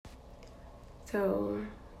So,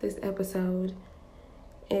 this episode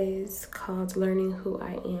is called Learning Who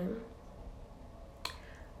I Am.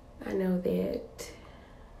 I know that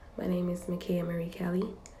my name is Micaiah Marie Kelly.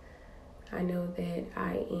 I know that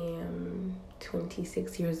I am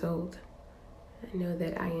 26 years old. I know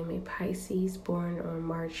that I am a Pisces born on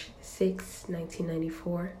March 6,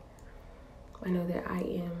 1994. I know that I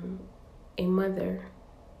am a mother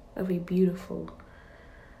of a beautiful,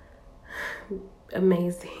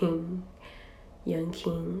 amazing young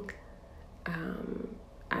king.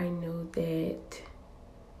 I know that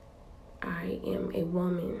I am a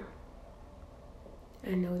woman.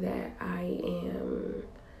 I know that I am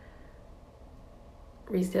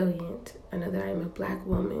resilient. I know that I am a Black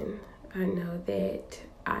woman. I know that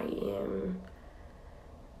I am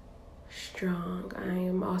strong. I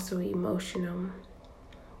am also emotional.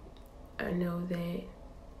 I know that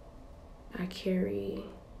I carry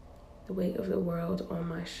the weight of the world on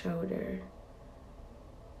my shoulder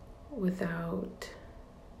without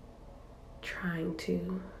trying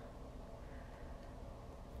to.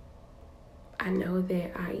 I know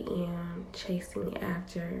that I am chasing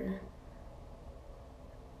after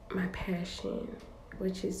my passion,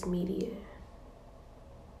 which is media.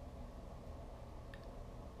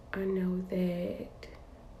 I know that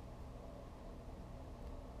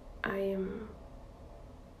I am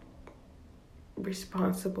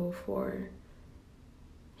responsible for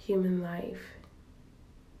human life.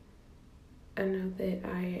 I know that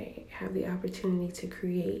I have the opportunity to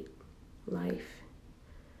create life.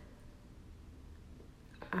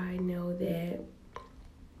 I know that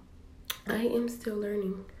I am still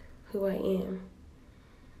learning who I am.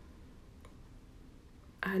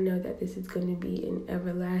 I know that this is going to be an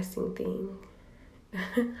everlasting thing.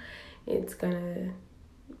 It's going to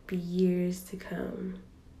be years to come.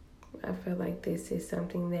 I feel like this is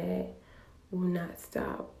something that will not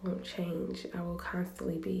stop, won't change. I will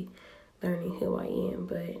constantly be learning who I am.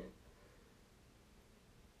 But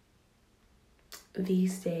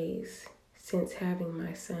these days, since having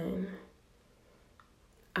my son,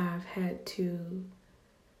 I've had to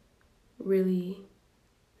really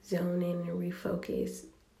zone in and refocus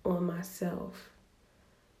on myself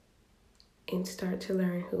and start to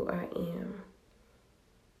learn who I am.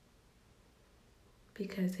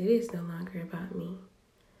 Because it is no longer about me.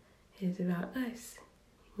 It is about us,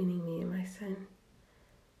 meaning me and my son.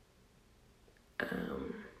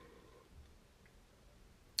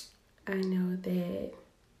 I know that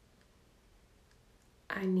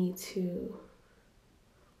I need to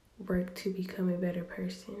work to become a better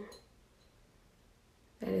person.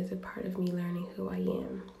 That is a part of me learning who I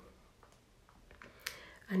am.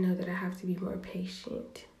 I know that I have to be more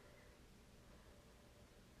patient.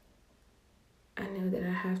 I know that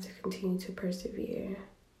I have to continue to persevere.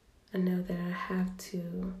 I know that I have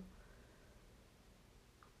to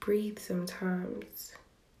breathe sometimes.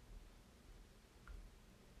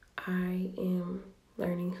 I am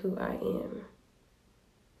learning who I am.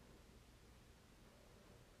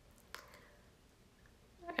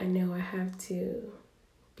 I know I have to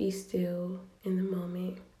be still in the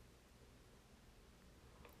moment.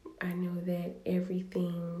 I know that every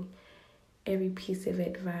piece of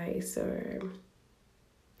advice or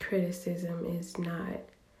criticism is not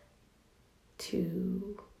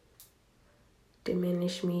to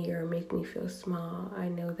diminish me or make me feel small. I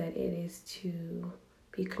know that it is to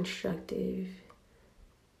be constructive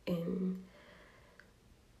and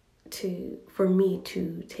for me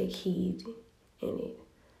to take heed in it.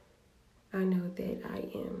 I know that I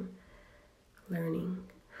am learning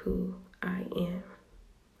who I am.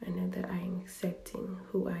 I know that I am accepting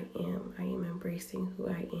who I am. I am embracing who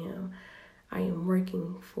I am. I am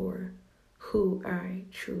working for who I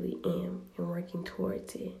truly am and working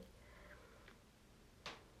towards it.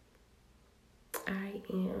 I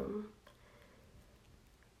am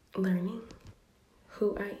learning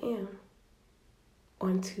who I am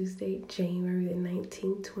on Tuesday, January the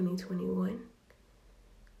 19th, 2021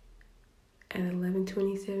 at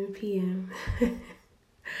 11:27 p.m.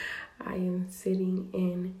 I am sitting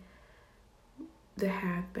in the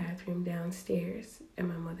half bathroom downstairs at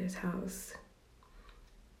my mother's house,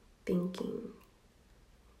 thinking,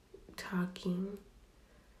 talking,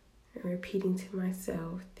 and repeating to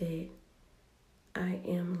myself that I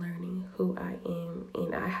am learning who I am,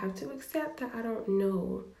 and I have to accept that I don't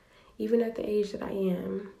know, even at the age that I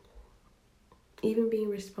am, even being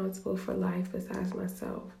responsible for life besides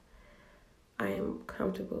myself. I am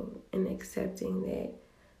comfortable in accepting that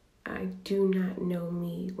I do not know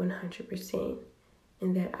me 100%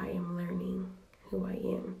 and that I am learning who I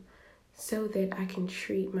am so that I can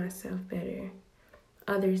treat myself better,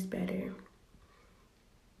 others better,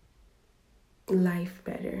 life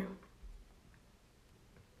better.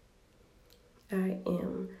 I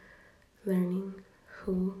am learning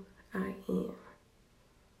who I am.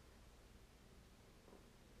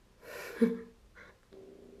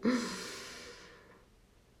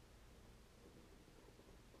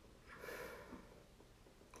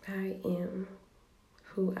 I am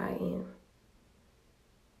who I am.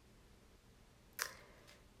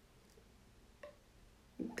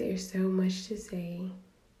 There's so much to say,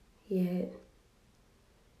 yet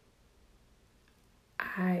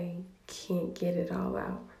I can't get it all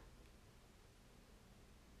out.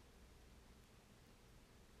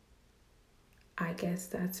 I guess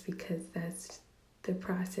that's because that's the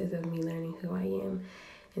process of me learning who I am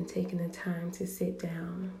and taking the time to sit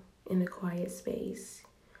down in a quiet space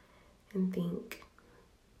and think.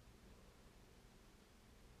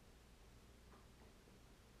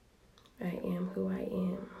 I am who I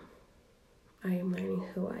am. I am learning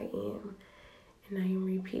who I am. And I am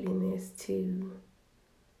repeating this to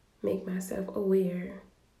make myself aware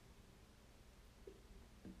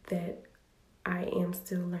that I am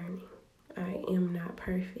still learning. I am not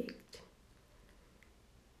perfect.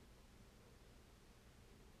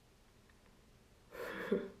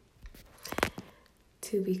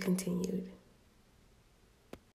 To be continued.